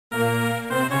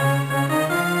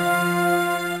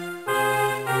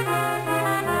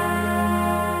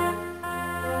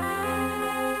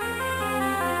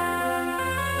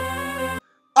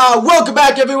Welcome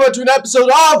back everyone to an episode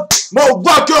of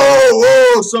Morocco!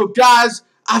 Oh, so guys,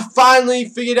 I finally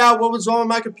figured out what was wrong with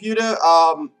my computer.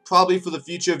 Probably for the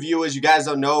future viewers, you guys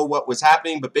don't know what was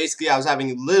happening, but basically I was having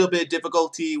a little bit of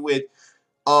difficulty with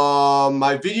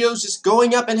my videos just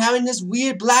going up and having this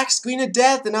weird black screen of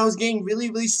death, and I was getting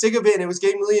really sick of it, and it was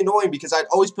getting really annoying because I'd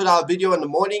always put out a video in the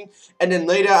morning, and then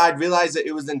later I'd realize that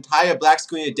it was the entire black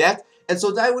screen of death, and so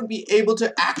that I wouldn't be able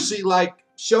to actually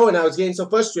show, and I was getting so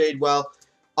frustrated. Well,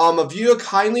 a viewer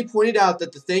kindly pointed out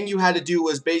that the thing you had to do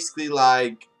was basically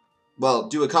well,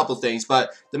 do a couple things, but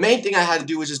the main thing I had to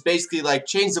do was just basically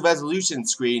change the resolution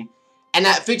screen, and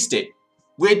that fixed it,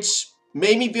 which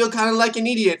made me feel kind of like an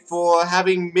idiot for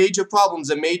having major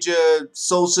problems and major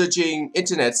soul-searching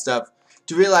internet stuff,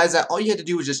 to realize that all you had to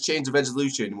do was just change the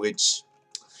resolution, which,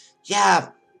 yeah,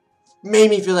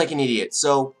 made me feel like an idiot.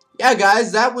 So, yeah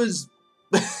guys, that was,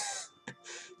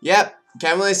 yep.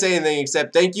 Can't really say anything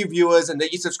except thank you viewers and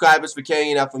thank you subscribers for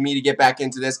caring enough for me to get back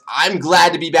into this. I'm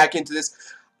glad to be back into this.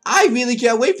 I really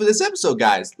can't wait for this episode,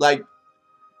 guys.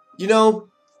 You know,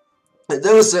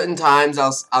 there were certain times,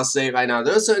 I'll say it right now,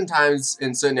 there are certain times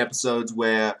in certain episodes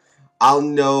where I'll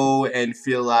know and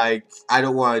feel like I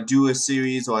don't want to do a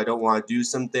series, or I don't want to do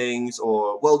some things,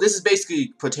 or, well, this is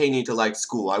basically pertaining to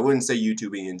school. I wouldn't say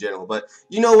YouTubing in general, but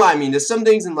you know what I mean. There's some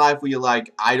things in life where you're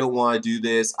like, I don't want to do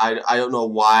this, I don't know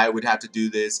why I would have to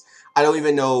do this, I don't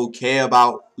even care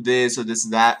about this or this or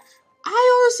that.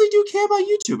 I honestly do care about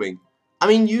YouTubing. I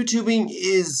mean, YouTubing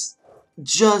is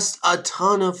just a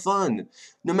ton of fun.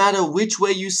 No matter which way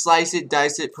you slice it,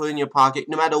 dice it, put it in your pocket,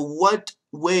 no matter what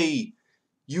way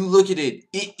you look at it,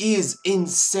 it is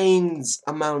insane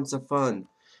amounts of fun.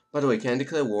 By the way, can I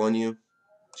declare war on you?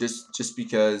 Just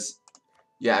because.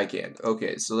 Yeah, I can.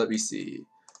 Okay, so let me see.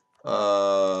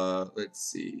 Let's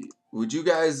see. Would you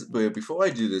guys, but before I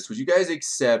do this, would you guys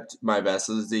accept my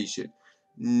vassalization?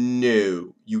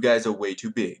 No, you guys are way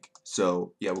too big.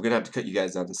 So, yeah, we're gonna have to cut you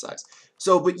guys down to size.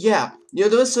 So, but yeah, you know,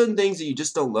 there are certain things that you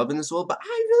just don't love in this world, but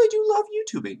I really do love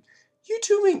YouTubing.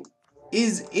 YouTubing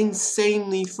is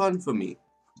insanely fun for me.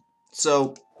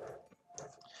 So,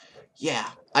 yeah,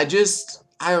 I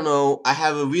don't know, I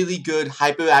have a really good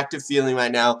hyperactive feeling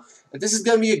right now that this is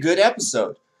going to be a good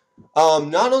episode.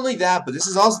 Not only that, but this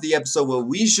is also the episode where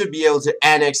we should be able to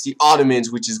annex the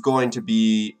Ottomans, which is going to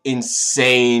be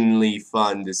insanely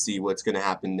fun to see what's going to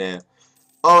happen there.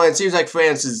 Oh, it seems like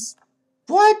France is...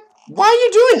 What? Why are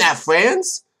you doing that,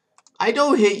 France? I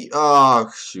don't hate you.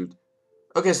 Oh, shoot.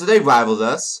 Okay, so they rivaled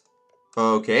us.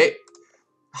 Okay.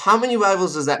 How many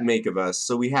rivals does that make of us?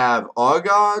 So we have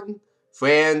Aragon,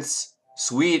 France,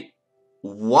 Sweden.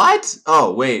 What?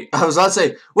 Oh, wait. I was about to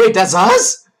say, wait, that's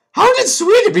us? How did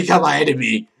Sweden become our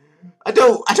enemy? I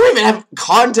don't even have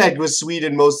contact with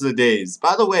Sweden most of the days.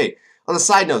 By the way, on a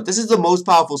side note, this is the most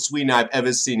powerful Sweden I've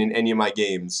ever seen in any of my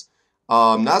games.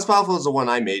 Not as powerful as the one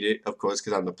I made it, of course,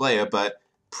 because I'm the player, but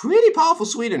pretty powerful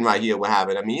Sweden right here we're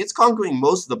having. I mean, it's conquering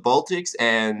most of the Baltics,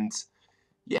 and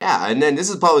yeah, and then this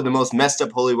is probably the most messed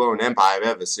up Holy Roman Empire I've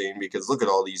ever seen, because look at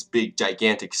all these big,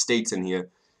 gigantic states in here.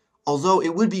 Although,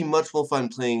 it would be much more fun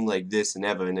playing like this than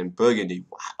ever, and then Burgundy,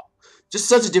 wow. Just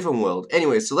such a different world.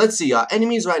 Anyway, so let's see, our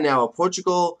enemies right now are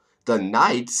Portugal, the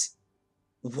Knights.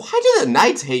 Why do the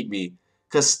Knights hate me?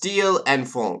 Castile and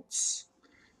France.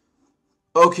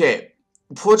 Okay,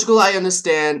 Portugal I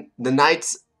understand, the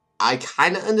Knights I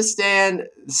kind of understand,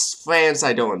 France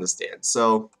I don't understand,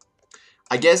 so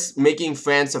I guess making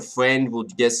France a friend will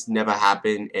just never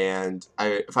happen, and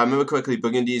if I remember correctly,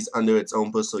 Burgundy is under its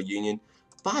own personal union.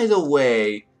 By the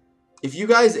way, if you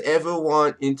guys ever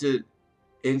want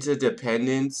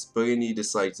interdependence, Burgundy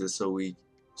dislikes this, so we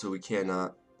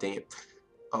cannot. Dang it.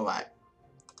 Alright.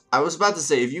 I was about to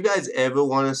say, if you guys ever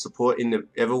want to support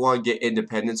ever want to get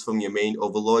independence from your main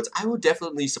overlords, I will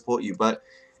definitely support you. But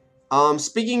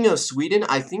speaking of Sweden,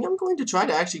 I think I'm going to try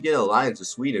to actually get an alliance with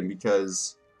Sweden,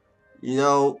 because you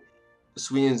know,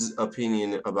 Sweden's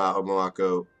opinion about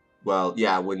Morocco, well,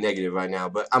 yeah, we're negative right now,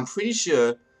 but I'm pretty sure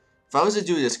if I was to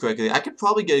do this correctly, I could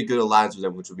probably get a good alliance with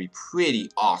them, which would be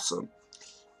pretty awesome.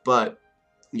 But,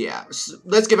 yeah, so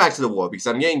let's get back to the war, because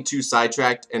I'm getting too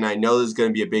sidetracked, and I know there's going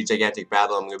to be a big, gigantic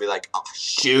battle. I'm going to be like, oh,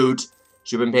 shoot,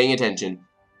 should have been paying attention.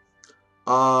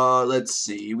 Let's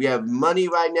see, we have money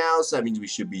right now, so that means we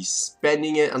should be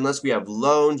spending it, unless we have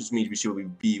loans, which means we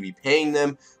should be repaying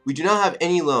them. We do not have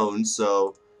any loans,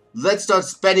 so let's start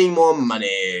spending more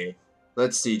money.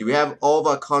 Let's see, do we have all of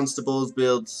our constables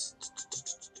built?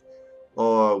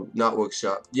 Or, not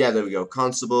workshop, yeah, there we go,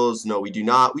 constables, no, we do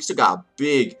not. We still got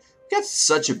we got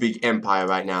such a big empire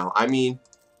right now. I mean,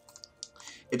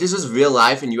 if this was real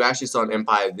life and you actually saw an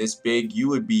empire this big, you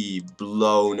would be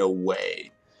blown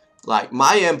away. Like,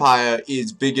 my empire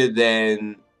is bigger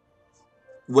than,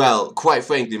 well, quite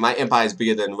frankly, my empire is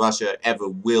bigger than Russia ever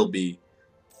will be.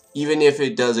 Even if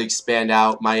it does expand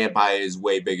out, my empire is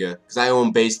way bigger. Because I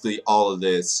own basically all of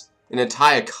this. An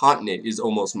entire continent is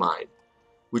almost mine.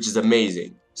 Which is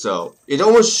amazing. So, it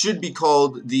almost should be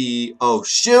called the... Oh,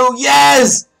 shoot!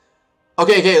 Yes!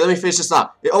 Okay, let me finish this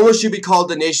up. It almost should be called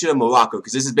the nation of Morocco.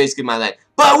 Because this is basically my land.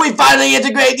 But we finally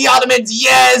integrate the Ottomans!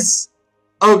 Yes!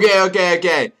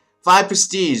 Okay. 5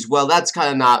 prestige. Well, that's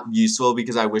kind of not useful.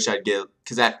 Because I wish I'd get...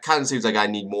 Because that kind of seems like I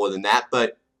need more than that.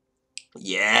 But...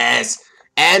 Yes!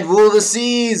 And rule the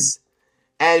seas!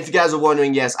 And if you guys are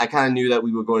wondering, yes, I kind of knew that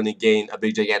we were going to gain a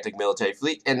big, gigantic military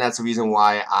fleet, and that's the reason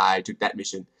why I took that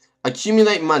mission.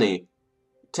 Accumulate money.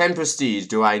 10 prestige.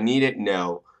 Do I need it?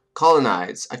 No.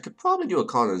 Colonize. I could probably do a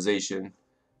colonization.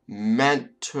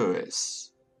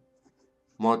 Manturus.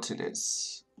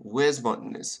 Martinus. Where's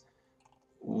Martinus?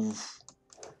 Oof.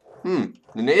 The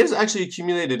natives actually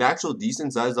accumulated an actual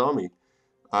decent-sized army.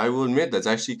 I will admit, that's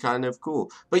actually kind of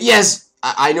cool. But yes,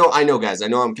 I know, guys. I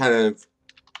know I'm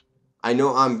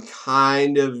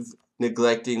kind of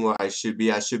neglecting what I should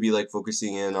be. I should be, like,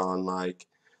 focusing in on, like,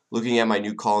 looking at my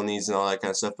new colonies and all that kind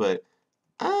of stuff. But,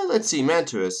 let's see,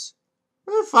 Manturus.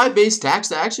 5 base tax,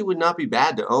 that actually would not be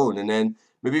bad to own. And then,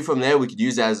 maybe from there, we could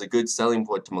use that as a good selling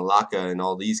point to Malacca and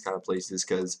all these kind of places.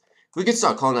 Because if we could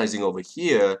start colonizing over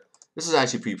here, this is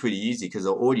actually pretty easy. Because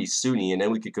they're already Sunni. And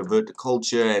then we could convert the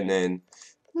culture and then...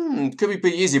 could be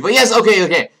pretty easy. But yes,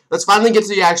 okay. Let's finally get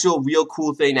to the actual real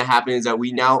cool thing that happens, that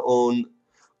we now own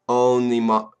the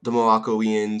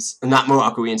Moroccoians, not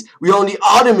Moroccoians, we own the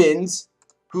Ottomans,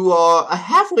 who are a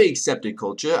halfway accepted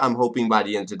culture. I'm hoping by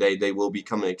the end of the day they will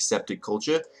become an accepted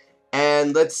culture.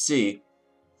 And let's see.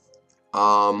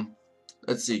 Can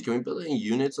we build any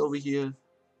units over here?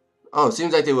 Oh, it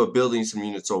seems like they were building some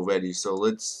units already, so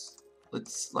let's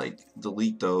like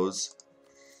delete those.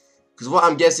 Because what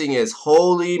I'm guessing is,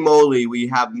 holy moly, we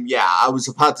have, yeah, I was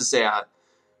about to say,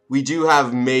 we do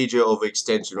have major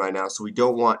overextension right now, so we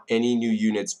don't want any new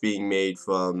units being made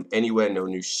from anywhere, no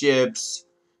new ships,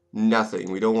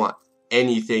 nothing. We don't want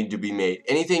anything to be made.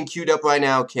 Anything queued up right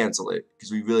now, cancel it,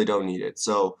 because we really don't need it.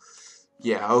 So,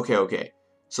 yeah, okay.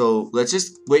 So, let's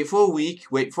just wait for a week,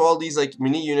 wait for all these, like,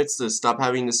 mini units to stop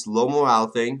having this low morale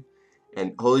thing,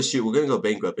 and holy shoot, we're gonna go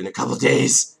bankrupt in a couple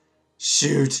days.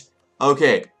 Shoot.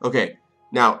 Okay.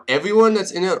 Now, everyone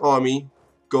that's in an army,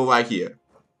 go right here.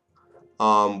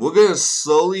 We're gonna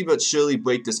slowly but surely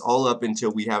break this all up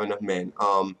until we have enough men.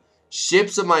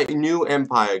 Ships of my new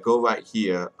empire, go right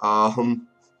here. Gosh dang,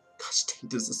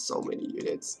 this is so many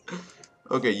units.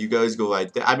 Okay, you guys go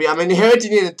right there. I mean, I'm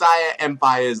inheriting an entire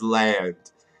empire's land.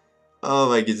 Oh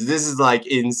my goodness, this is like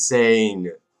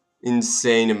insane.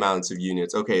 Insane amounts of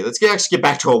units. Okay, let's actually get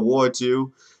back to a war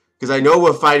too. Because I know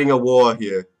we're fighting a war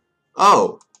here.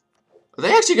 Oh. Are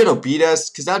they actually going to beat us?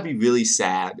 Because that would be really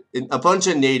sad. A bunch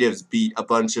of natives beat a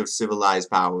bunch of civilized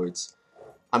powers.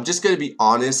 I'm just going to be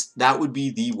honest. That would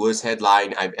be the worst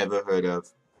headline I've ever heard of.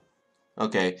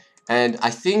 Okay. And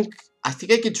I think I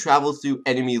could travel through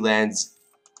enemy lands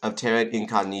of Terra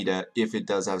Incognita if it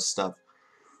does have stuff.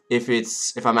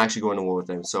 If I'm actually going to war with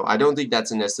them. So I don't think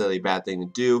that's a necessarily bad thing to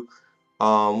do.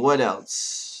 What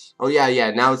else? Oh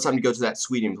yeah. Now it's time to go to that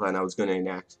Sweden plan I was going to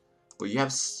enact. Well, you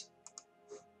have...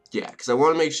 Yeah, because I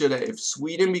want to make sure that if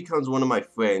Sweden becomes one of my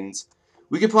friends,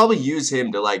 we could probably use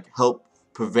him to, like, help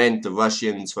prevent the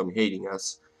Russians from hating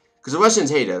us. Because the Russians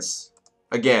hate us.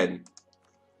 Again.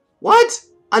 What?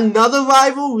 Another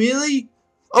rival? Really?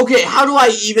 Okay, how do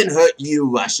I even hurt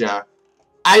you, Russia?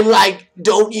 I, like,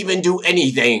 don't even do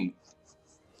anything.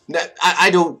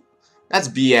 I don't... That's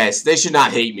BS. They should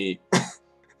not hate me.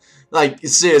 Like,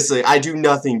 seriously, I do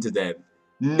nothing to them.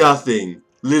 Nothing.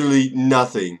 Literally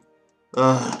nothing.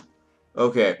 Ugh.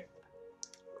 Okay,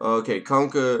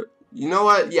 conquer. You know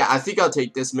what? Yeah, I think I'll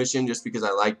take this mission just because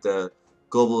I like the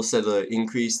global settler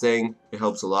increase thing. It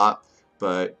helps a lot.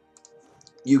 But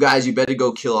you guys, you better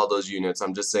go kill all those units.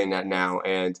 I'm just saying that now,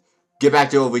 and get back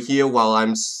to over here while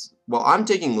I'm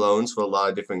taking loans for a lot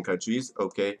of different countries.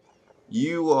 Okay,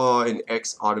 you are an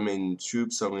ex-Ottoman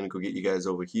troop, so I'm gonna go get you guys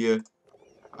over here.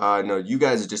 No, you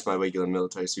guys are just my regular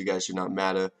military, so you guys should not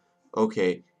matter.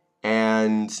 Okay,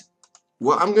 and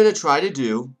what I'm going to try to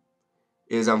do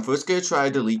is I'm first going to try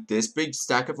to delete this big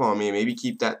stack of army and maybe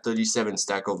keep that 37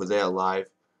 stack over there alive.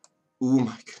 Ooh,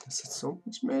 my goodness, that's so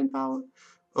much manpower.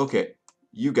 Okay,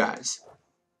 you guys.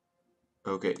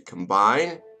 Okay,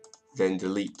 combine, then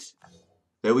delete.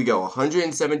 There we go,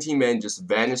 117 men just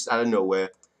vanished out of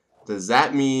nowhere. Does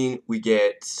that mean we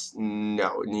get...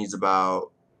 No, it needs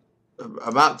about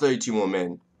 32 more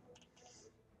men.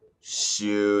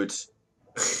 Shoot.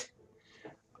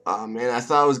 Oh man, I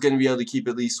thought I was gonna be able to keep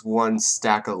at least one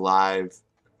stack alive.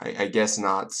 I guess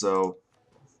not, so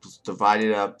divide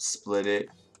it up, split it.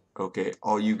 Okay,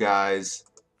 all you guys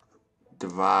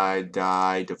divide,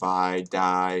 die, divide,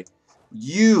 die.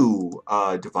 You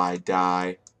divide,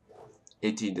 die.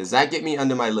 18. Does that get me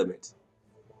under my limit?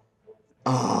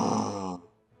 Oh,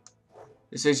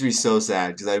 this makes me so sad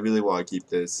because I really want to keep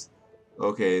this.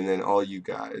 Okay, and then all you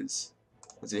guys.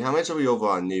 Let's see, how much are we over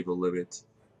on naval limit?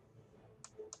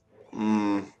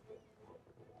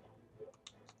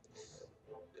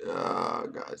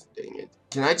 Gosh dang it.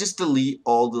 Can I just delete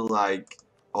all the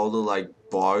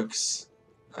barks?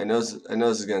 I know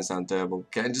this is gonna sound terrible.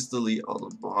 Can I just delete all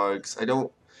the barks? I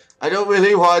don't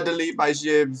really want to delete my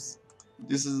ships.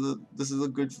 This is a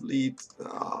good fleet.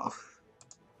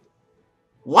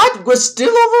 What? We're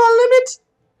still over our limit?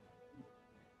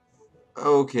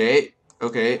 Okay.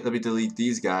 Okay, let me delete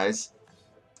these guys.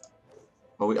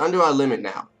 Are we under our limit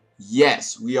now?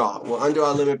 Yes, we are. We're under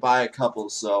our limit by a couple,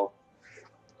 so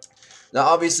that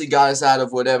obviously got us out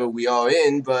of whatever we are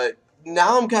in, but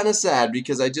now I'm kind of sad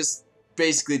because I just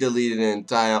basically deleted an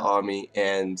entire army,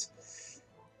 and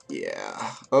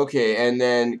yeah. Okay, and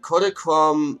then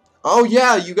Kodakrum. Oh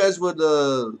yeah, you guys were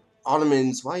the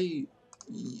Ottomans. Why?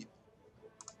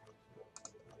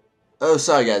 Oh,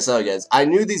 sorry guys, sorry guys. I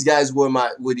knew these guys were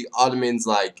the Ottomans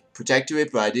like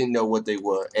protectorate, but I didn't know what they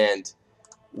were. And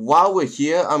while we're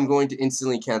here, I'm going to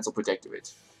instantly cancel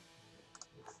protectorate.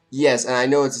 Yes, and I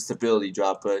know it's a stability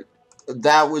drop, but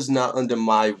that was not under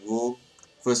my rule.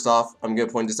 First off, I'm going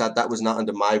to point this out. That was not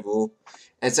under my rule.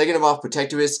 And second of all,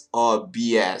 protectorates are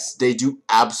BS. They do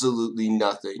absolutely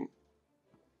nothing.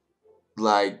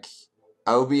 Like,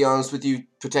 I will be honest with you.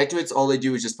 Protectorates, all they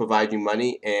do is just provide you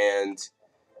money. And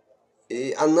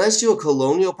unless you're a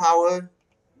colonial power,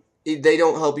 they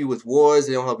don't help you with wars.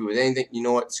 They don't help you with anything. You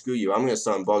know what? Screw you. I'm going to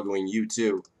start embargoing you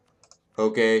too.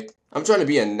 Okay? I'm trying to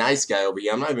be a nice guy over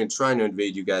here. I'm not even trying to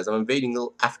invade you guys. I'm invading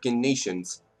little African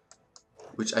nations.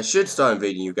 Which I should start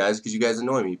invading you guys because you guys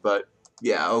annoy me. But,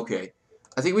 yeah, okay.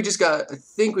 I think we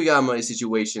got our money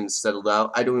situation settled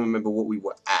out. I don't remember what we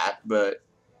were at, but,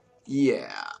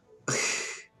 yeah.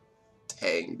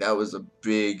 Dang, that was a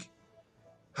big...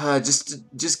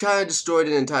 just kind of destroyed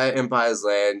an entire empire's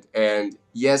land. And,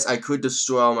 yes, I could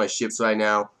destroy all my ships right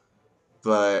now.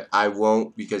 But I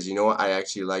won't because, you know what, I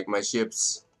actually like my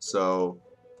ships. So,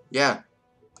 yeah.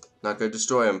 Not gonna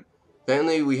destroy them.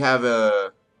 Apparently we have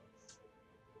a...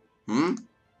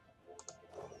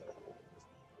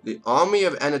 The army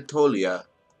of Anatolia.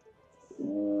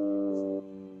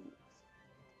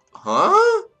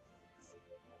 Huh?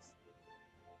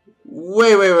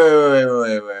 Wait.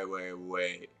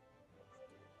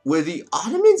 Were the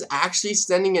Ottomans actually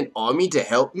sending an army to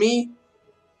help me?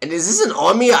 And is this an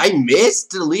army I missed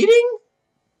deleting?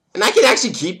 And I can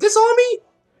actually keep this army?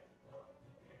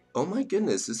 Oh my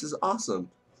goodness, this is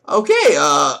awesome. Okay,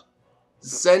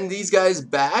 send these guys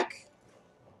back.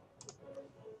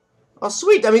 Oh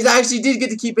sweet, that means I actually did get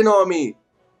to keep an army.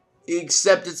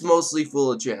 Except it's mostly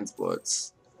full of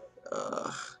transports.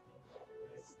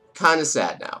 Kinda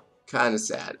sad now. Kinda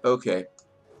sad. Okay.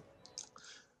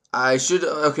 I should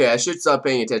start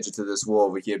paying attention to this war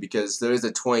over here because there is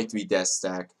a 23 death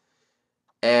stack.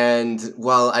 And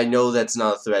while I know that's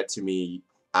not a threat to me,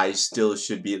 I still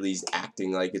should be at least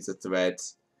acting like it's a threat.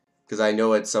 Because I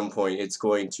know at some point it's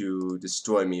going to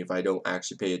destroy me if I don't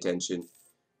actually pay attention.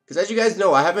 Because as you guys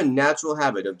know, I have a natural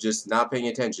habit of just not paying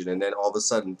attention and then all of a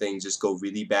sudden things just go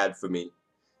really bad for me.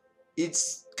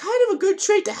 It's kind of a good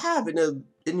trait to have in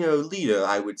your leader,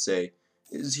 I would say.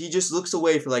 He just looks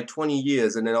away for like 20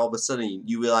 years and then all of a sudden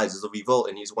you realize there's a revolt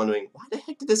and he's wondering, why the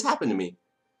heck did this happen to me?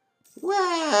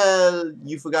 Well,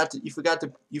 you forgot to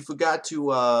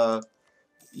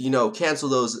you know, cancel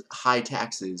those high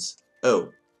taxes.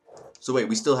 Oh. So wait,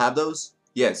 we still have those?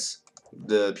 Yes.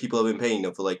 The people have been paying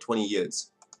them for like 20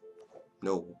 years.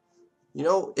 No. You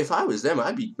know, if I was them,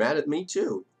 I'd be mad at me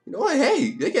too. You know what?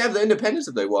 Hey, they can have their independence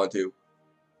if they want to.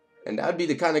 And that would be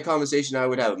the kind of conversation I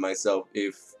would have with myself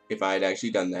if I had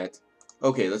actually done that.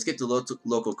 Okay, let's get to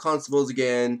local constables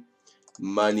again.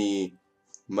 Money.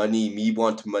 Money. Me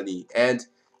want money. And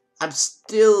I'm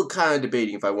still kind of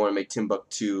debating if I want to make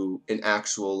Timbuktu an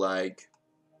actual, like,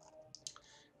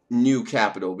 new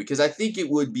capital. Because I think it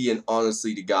would be an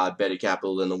honestly to God better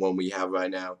capital than the one we have right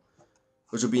now.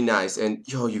 Which would be nice. And,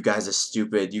 yo, you guys are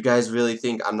stupid. You guys really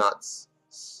think I'm not...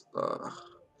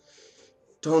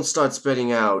 Don't start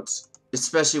spreading out.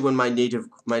 Especially when my native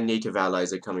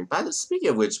allies are coming. Speaking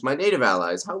of which, my native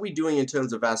allies, how are we doing in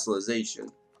terms of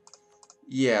vassalization?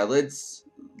 Yeah, let's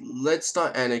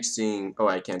start annexing... Oh,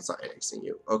 I can't start annexing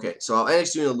you. Okay, so I'll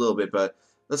annex you in a little bit, but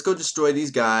let's go destroy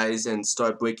these guys and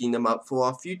start breaking them up for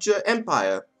our future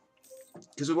empire.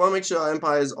 Because we want to make sure our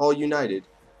empire is all united.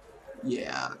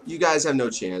 Yeah, you guys have no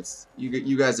chance.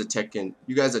 You guys are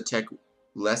tech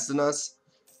less than us.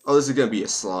 Oh, this is gonna be a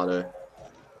slaughter.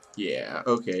 Yeah,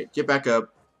 okay. Get back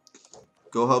up.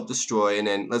 Go help destroy, and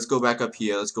then let's go back up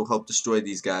here. Let's go help destroy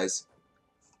these guys.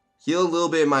 Heal a little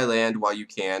bit of my land while you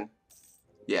can.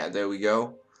 Yeah, there we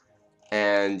go.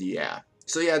 And yeah.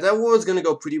 So yeah, that war is gonna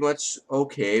go pretty much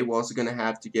okay. We're also gonna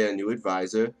have to get a new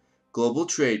advisor. Global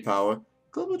trade power.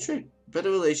 Global trade. Better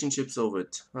relationships over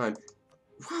time.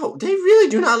 Wow, they really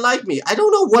do not like me. I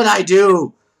don't know what I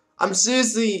do. I'm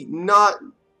seriously not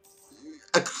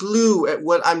a clue at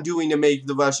what I'm doing to make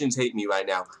the Russians hate me right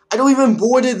now. I don't even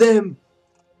border them.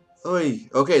 Oy.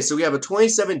 Okay, so we have a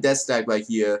 27 death stack right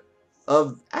here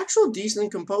of actual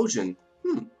decent composition.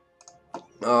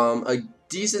 A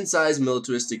decent sized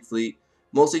militaristic fleet,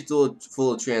 mostly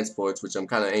full of transports, which I'm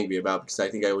kind of angry about because I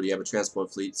think I already have a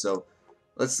transport fleet. So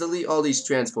let's delete all these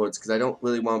transports because I don't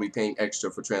really want to be paying extra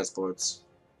for transports.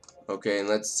 Okay, and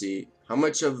let's see how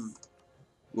much of.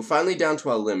 We're finally down to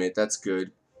our limit. That's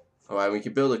good. All right, we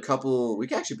can build a couple. We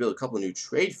can actually build a couple new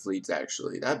trade fleets.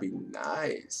 Actually, that'd be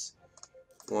nice.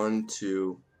 1,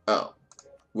 2. Oh,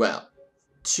 well,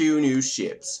 2 new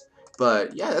ships.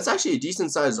 But yeah, that's actually a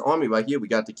decent sized army right here we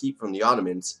got to keep from the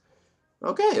Ottomans.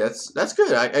 Okay, that's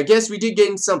good. I guess we did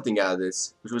gain something out of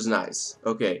this, which was nice.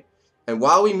 Okay, and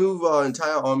while we move our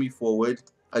entire army forward,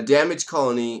 a damaged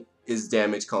colony is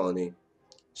damaged colony.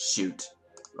 Shoot.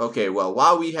 Okay, well,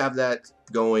 while we have that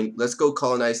going, let's go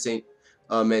colonize St.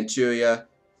 Manchuria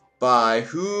by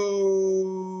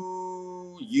who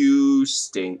you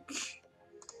stink.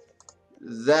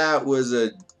 That was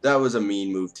a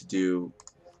mean move to do,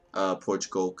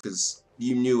 Portugal, because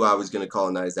you knew I was going to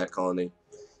colonize that colony.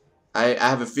 I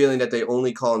have a feeling that they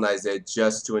only colonized it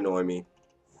just to annoy me.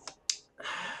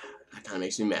 That kind of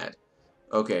makes me mad.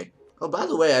 Okay. Oh, by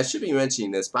the way, I should be mentioning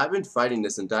this, but I've been fighting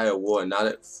this entire war not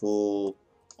at full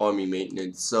army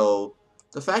maintenance. So,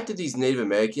 the fact that these Native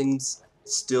Americans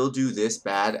still do this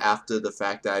bad after the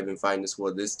fact that I've been fighting this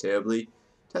war this terribly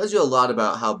tells you a lot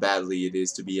about how badly it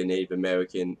is to be a Native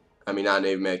American. I mean, not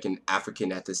Native American,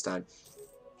 African at this time.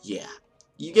 Yeah.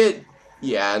 You get...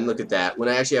 Yeah, and look at that. When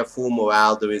I actually have full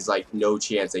morale, there is, like, no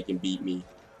chance they can beat me.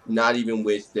 Not even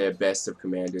with their best of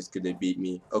commanders could they beat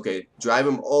me. Okay, drive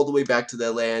them all the way back to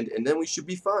their land, and then we should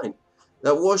be fine.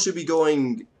 That war should be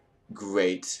going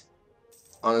great.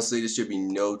 Honestly, there should be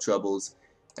no troubles.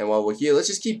 And while we're here, let's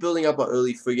just keep building up our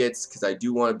early frigates, because I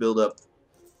do want to build up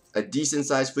a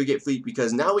decent-sized frigate fleet,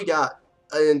 because now we got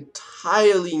an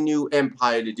entirely new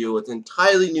empire to deal with,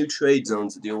 entirely new trade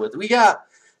zones to deal with. We got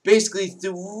basically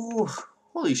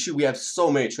holy shoot, we have so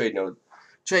many trade nodes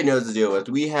to deal with.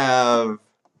 We have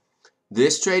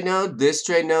this trade node, this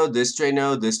trade node, this trade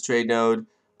node, this trade node,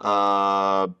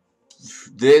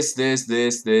 this,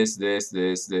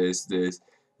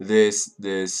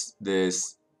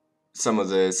 some of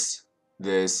this,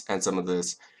 and some of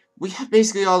this. We have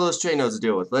basically all those trade nodes to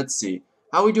deal with. Let's see.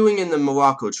 How are we doing in the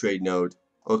Morocco trade node?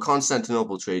 Or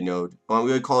Constantinople trade node? Or I'm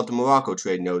going to call it the Morocco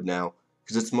trade node now,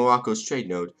 because it's Morocco's trade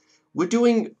node. We're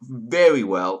doing very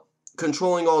well.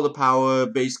 Controlling all the power,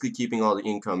 basically keeping all the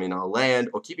income in our land,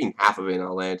 or keeping half of it in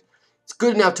our land. It's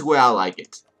good enough to where I like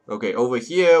it. Okay, over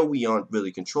here, we aren't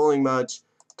really controlling much.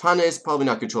 Tunis, probably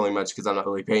not controlling much because I'm not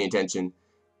really paying attention.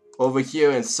 Over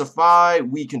here in Safai,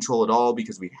 we control it all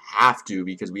because we have to,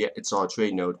 because it's our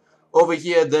trade node. Over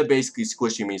here, they're basically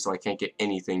squishing me so I can't get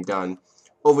anything done.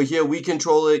 Over here, we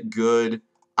control it, good.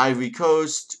 Ivory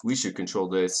Coast, we should control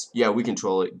this. Yeah, we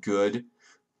control it, good.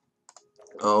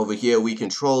 Over here, we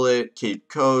control it. Cape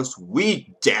Coast,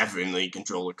 we definitely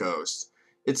control the coast.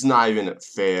 It's not even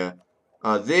fair.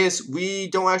 This, we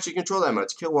don't actually control that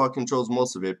much. Kilwar controls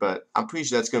most of it, but I'm pretty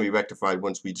sure that's going to be rectified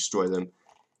once we destroy them.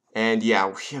 And yeah,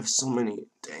 we have so many.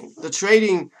 Dang. The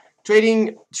trading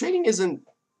isn't.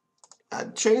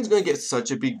 Trading's going to get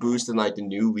such a big boost in like the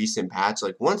new recent patch.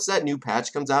 Like once that new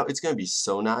patch comes out, it's going to be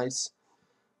so nice.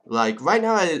 Like, right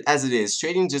now, as it is,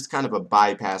 trading just kind of a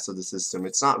bypass of the system.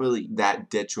 It's not really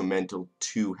that detrimental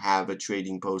to have a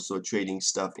trading post or trading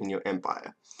stuff in your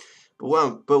empire.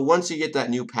 But once you get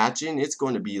that new patch in, it's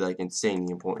going to be, like,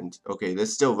 insanely important. Okay, they're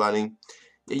still running.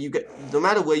 Yeah, no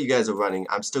matter where you guys are running,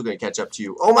 I'm still going to catch up to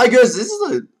you. Oh my goodness, this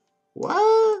is a...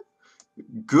 What?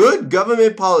 Good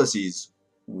government policies.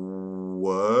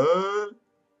 What?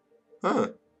 Huh.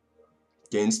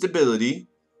 Gain stability.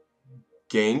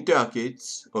 Gain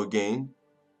ducats, or gain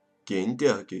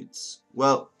ducats.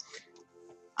 Well,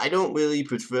 I don't really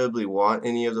preferably want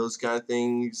any of those kind of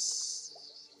things.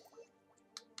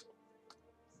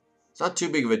 not too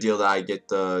big of a deal that I get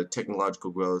the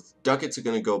technological growth. Ducats are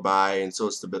gonna go by, and so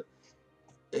is the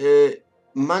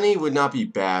money would not be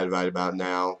bad right about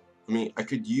now. I mean, I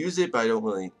could use it, but I don't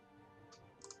really.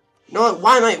 You know what?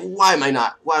 Why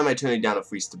am I turning down a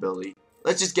free stability?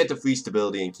 Let's just get the free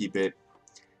stability and keep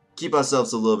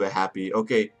ourselves a little bit happy.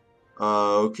 Okay.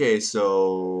 Okay,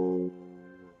 so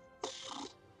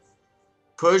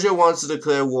Persia wants to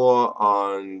declare war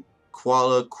on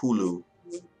Kuala Kulu.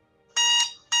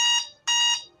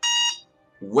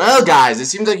 Well, guys, it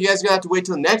seems like you guys are going to have to wait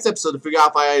till the next episode to figure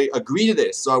out if I agree to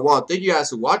this. So I want to thank you guys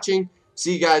for watching.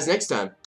 See you guys next time.